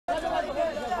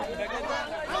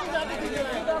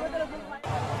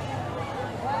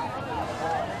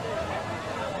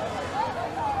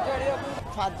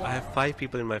I have 5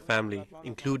 people in my family,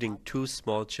 including 2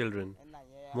 small children.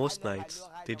 Most nights,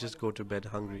 they just go to bed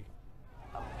hungry.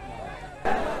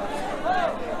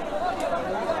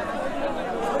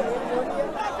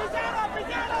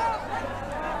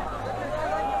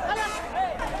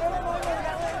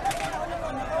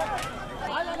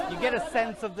 You get a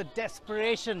sense of the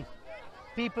desperation.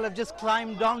 People have just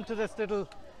climbed onto this little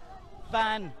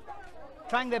van,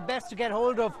 trying their best to get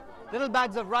hold of little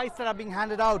bags of rice that are being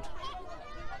handed out.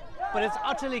 But it's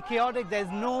utterly chaotic. There's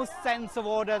no sense of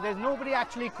order. There's nobody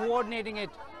actually coordinating it.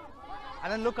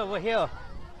 And then look over here.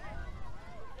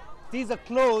 These are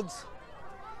clothes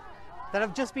that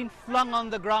have just been flung on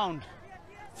the ground,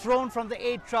 thrown from the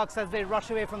 8 trucks as they rush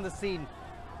away from the scene.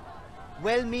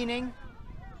 Well-meaning,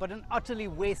 but an utterly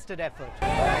wasted effort.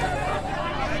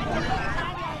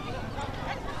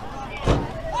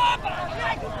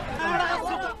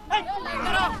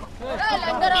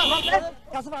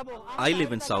 I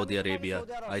live in Saudi Arabia.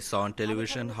 I saw on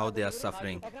television how they are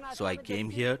suffering, so I came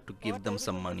here to give them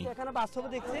some money.